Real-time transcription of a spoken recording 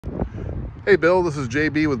Hey Bill, this is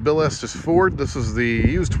JB with Bill Estes Ford. This is the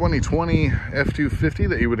used 2020 F250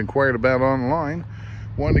 that you had inquired about online.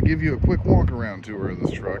 Wanted to give you a quick walk around tour of this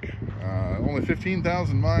truck. Only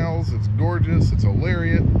 15,000 miles, it's gorgeous, it's a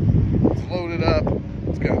Lariat, it's loaded up,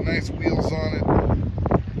 it's got nice wheels on it,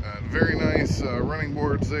 very nice running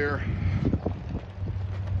boards there.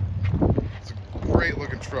 It's a great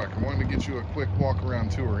looking truck. I wanted to get you a quick walk around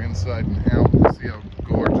tour inside and out and see how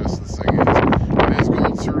gorgeous this thing is. It is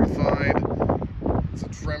gold certified. It's a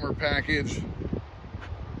Tremor package.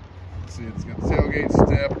 See, it's got tailgate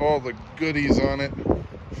step, all the goodies on it.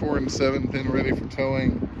 4 and 7 pin ready for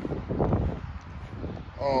towing.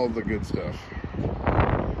 All the good stuff.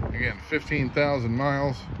 Again, 15,000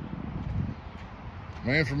 miles.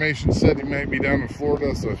 My information said you might be down in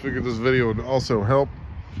Florida, so I figured this video would also help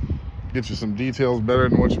get you some details better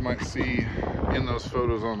than what you might see in those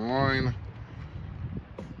photos online.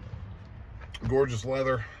 Gorgeous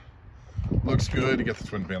leather. Looks good. You got the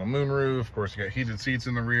twin panel moonroof. Of course, you got heated seats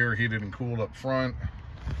in the rear, heated and cooled up front.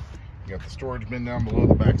 You got the storage bin down below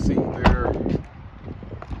the back seat there.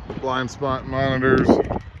 Blind spot monitors.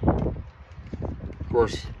 Of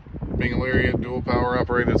course, being a Lariat, dual power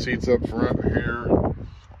operated seats up front here. You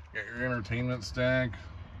got your entertainment stack.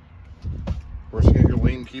 Of course, you got your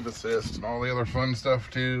lane keep assist and all the other fun stuff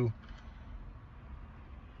too.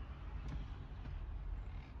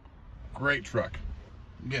 Great truck.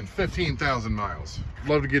 Again, 15,000 miles.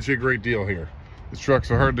 Love to get you a great deal here. These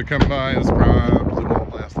trucks are hard to come by. This probably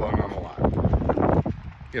won't last long on the lot.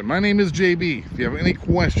 Again, my name is JB. If you have any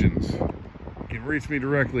questions, you can reach me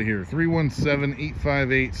directly here.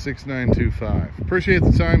 317-858-6925. Appreciate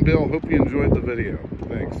the time, Bill. Hope you enjoyed the video.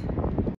 Thanks.